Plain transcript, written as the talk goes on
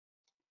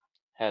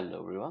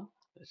Hello everyone,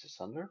 this is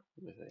Sander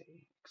with a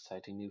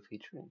exciting new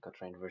feature in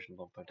KaTrain version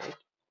 1.8.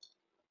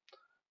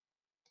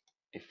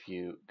 If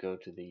you go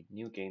to the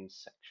new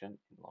games section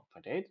in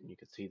 1.8, and you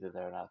can see that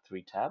there are now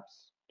three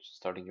tabs: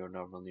 starting your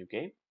normal new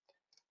game,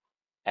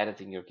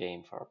 editing your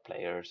game for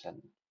players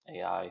and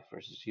AI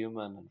versus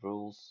human and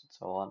rules and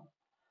so on.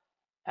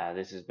 And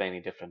this is mainly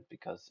different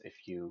because if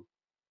you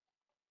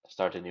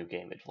start a new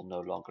game, it will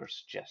no longer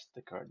suggest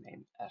the current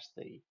name as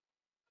the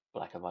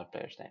black and white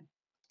player's name.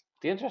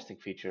 The interesting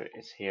feature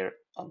is here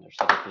under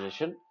setup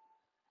position.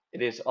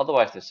 It is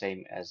otherwise the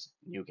same as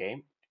new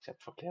game,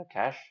 except for clear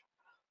cache,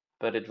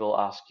 but it will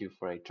ask you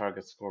for a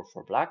target score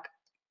for black,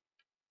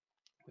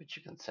 which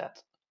you can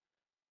set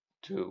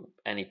to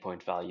any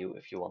point value.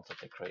 If you want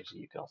something crazy,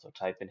 you can also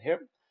type in here.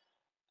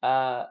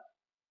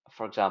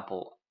 For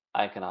example,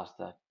 I can ask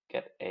to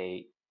get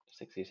a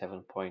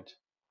 67 point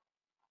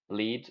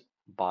lead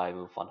by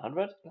move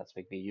 100. Let's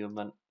make the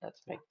human.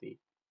 Let's make the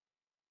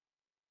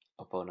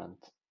opponent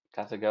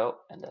Kata go,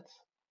 and let's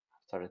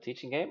start a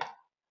teaching game.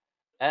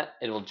 And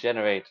it will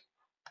generate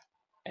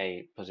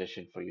a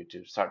position for you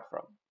to start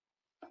from.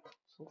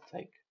 So it'll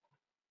take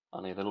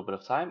only a little bit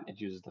of time. It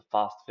uses the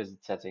fast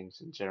visit settings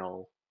and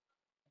general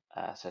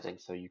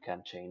settings, so you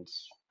can change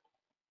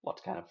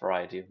what kind of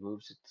variety of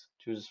moves it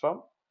chooses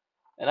from.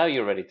 And now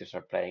you're ready to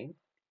start playing.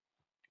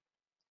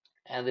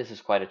 And this is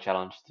quite a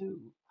challenge to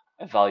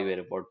evaluate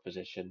a board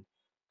position,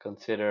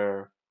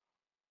 consider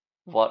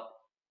what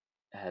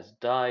has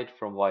died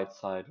from white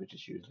side, which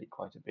is usually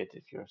quite a bit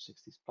if you're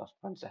 60 plus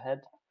points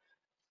ahead,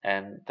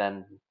 and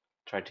then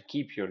try to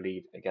keep your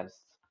lead against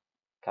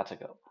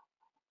Katago.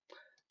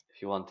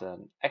 If you want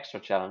an extra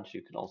challenge,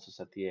 you can also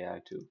set the AI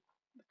to the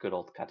good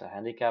old Kata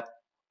handicap,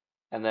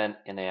 and then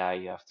in AI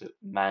you have to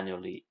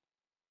manually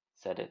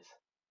set it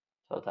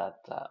so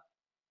that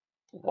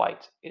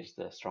white is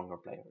the stronger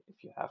player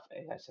if you have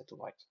AI set to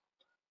white,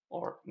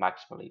 or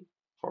maximally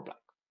for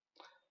black.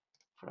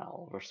 For now,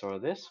 I'll restore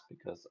this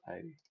because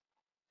I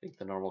think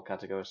the normal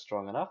category is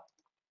strong enough.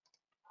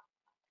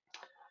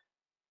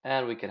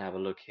 And we can have a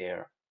look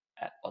here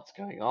at what's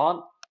going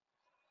on.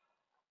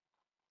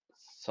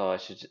 So I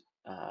should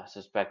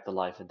suspect the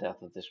life and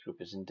death of this group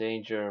is in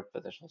danger,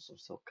 but there's also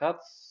still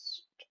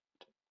cuts.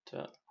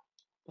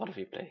 What if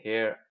we play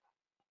here?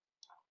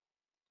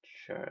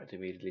 Sure, it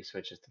immediately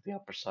switches to the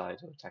upper side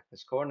to attack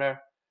this corner.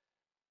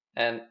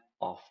 And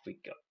off we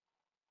go.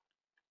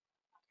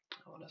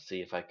 I want to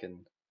see if I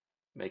can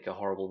make a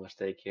horrible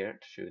mistake here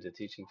to shoot the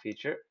teaching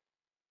feature.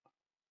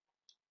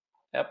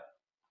 Yep,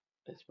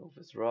 this move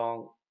is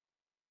wrong.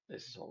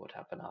 This is what would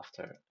happen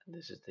after. And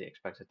this is the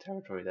expected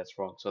territory that's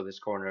wrong. So this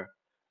corner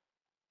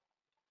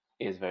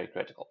is very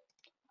critical.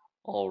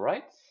 All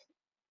right,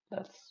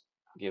 let's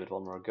give it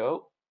one more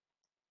go.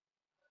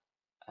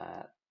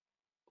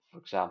 For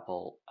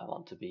example, I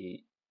want to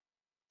be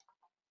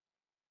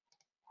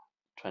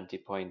 20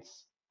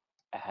 points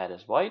ahead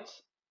as white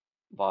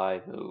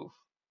by move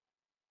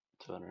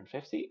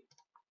 250.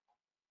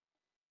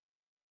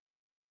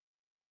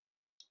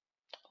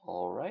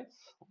 All right,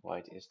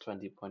 white is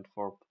 20.4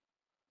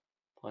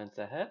 points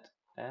ahead,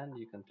 and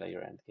you can play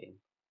your endgame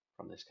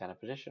from this kind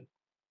of position.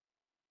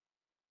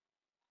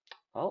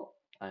 Well,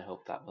 I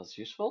hope that was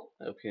useful.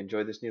 I hope you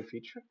enjoyed this new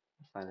feature.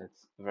 I find it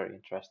very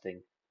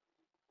interesting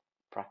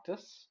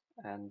practice,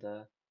 and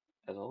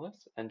as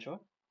always, enjoy.